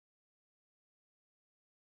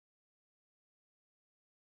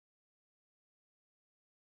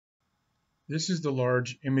This is the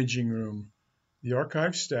large imaging room. The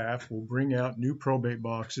archive staff will bring out new probate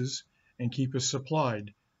boxes and keep us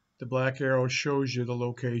supplied. The black arrow shows you the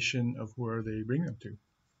location of where they bring them to.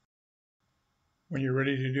 When you're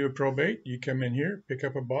ready to do a probate, you come in here, pick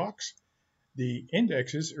up a box. The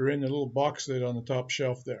indexes are in the little box lid on the top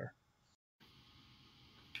shelf there.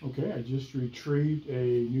 Okay, I just retrieved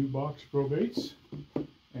a new box of probates,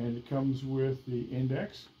 and it comes with the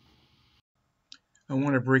index. I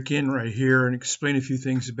want to break in right here and explain a few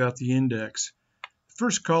things about the index. The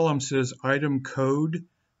first column says item code.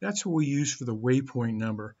 That's what we use for the waypoint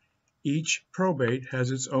number. Each probate has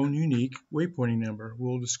its own unique waypointing number.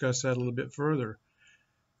 We'll discuss that a little bit further.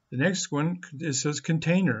 The next one, it says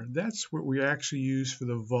container. That's what we actually use for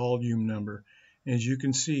the volume number. As you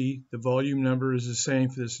can see, the volume number is the same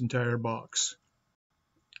for this entire box.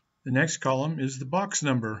 The next column is the box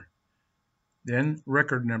number. Then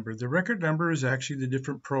record number. The record number is actually the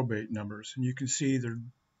different probate numbers, and you can see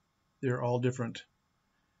they're all different.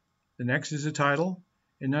 The next is the title.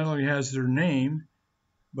 It not only has their name,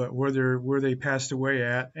 but where they passed away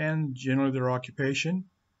at, and generally their occupation.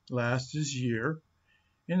 Last is year.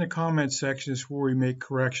 In the comments section is where we make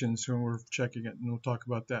corrections when we're checking it, and we'll talk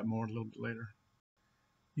about that more a little bit later.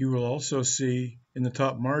 You will also see in the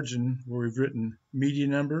top margin where we've written media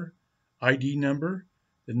number, ID number,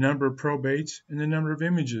 the number of probates, and the number of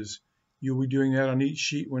images. You'll be doing that on each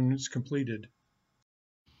sheet when it's completed.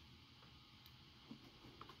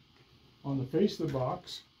 On the face of the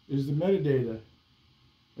box is the metadata.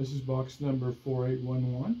 This is box number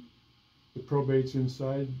 4811. The probates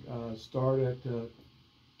inside start at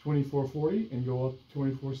 2440 and go up to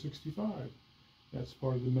 2465. That's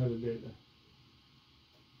part of the metadata.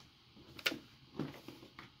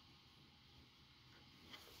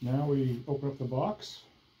 Now we open up the box,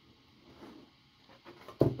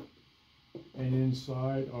 and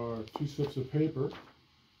inside are two slips of paper.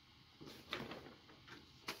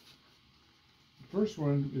 The first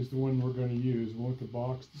one is the one we're going to use, the one with the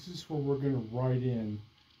box. This is where we're going to write in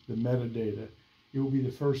the metadata. It will be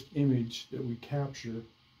the first image that we capture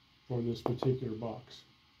for this particular box.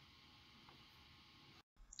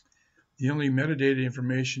 The only metadata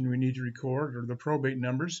information we need to record are the probate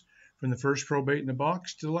numbers from the first probate in the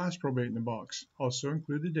box to the last probate in the box. Also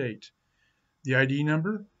include the date, the ID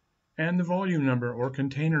number, and the volume number or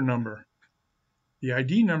container number. The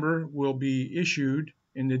ID number will be issued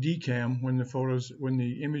in the DCAM when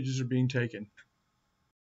the images are being taken.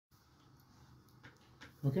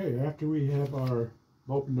 Okay, after we have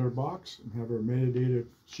opened our box and have our metadata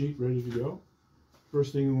sheet ready to go,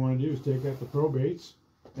 first thing we want to do is take out the probates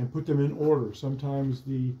and put them in order. Sometimes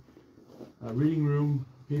the reading room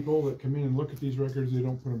people that come in and look at these records, they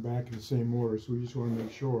don't put them back in the same order, so we just want to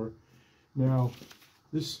make sure. Now,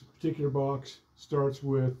 this particular box starts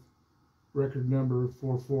with record number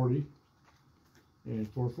 440 and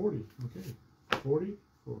 440. Okay, 40,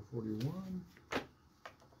 441,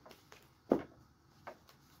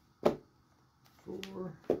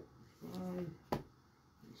 4, 5,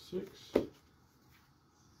 46,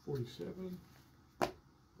 47,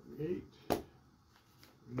 48,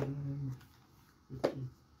 49, 50,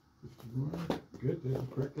 51, good, that's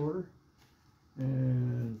the correct order,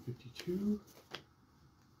 and 52,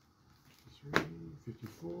 53,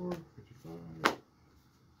 54, 55,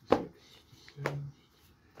 56, 57,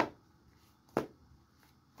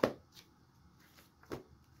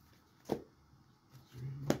 63,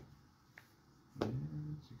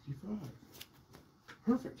 and 65.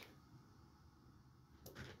 Perfect.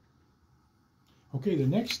 Okay, the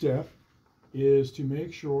next step is to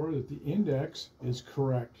make sure that the index is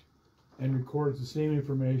correct and records the same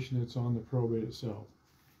information that's on the probate itself.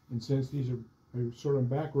 And since these are sort of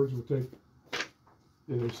backwards, we'll take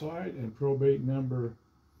the other side and probate number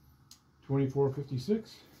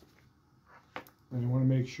 2456. And I want to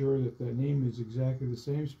make sure that the name is exactly the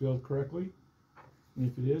same, spelled correctly.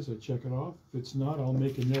 And if it is, I check it off. If it's not, I'll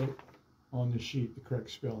make a note on the sheet, the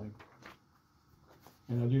correct spelling.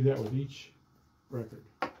 And I'll do that with each record.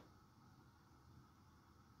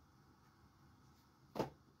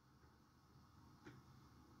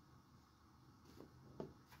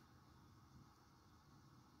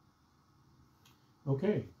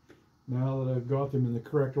 Okay, now that I've got them in the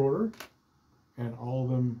correct order, and all of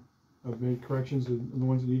them have made corrections and the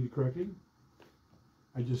ones that needed correcting,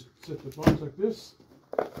 I just set the box like this,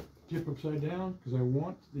 tip upside down, because I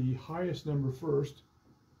want the highest number first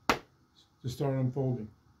to start unfolding.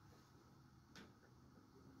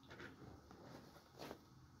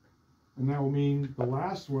 And that will mean the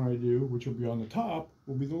last one I do, which will be on the top,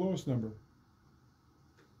 will be the lowest number.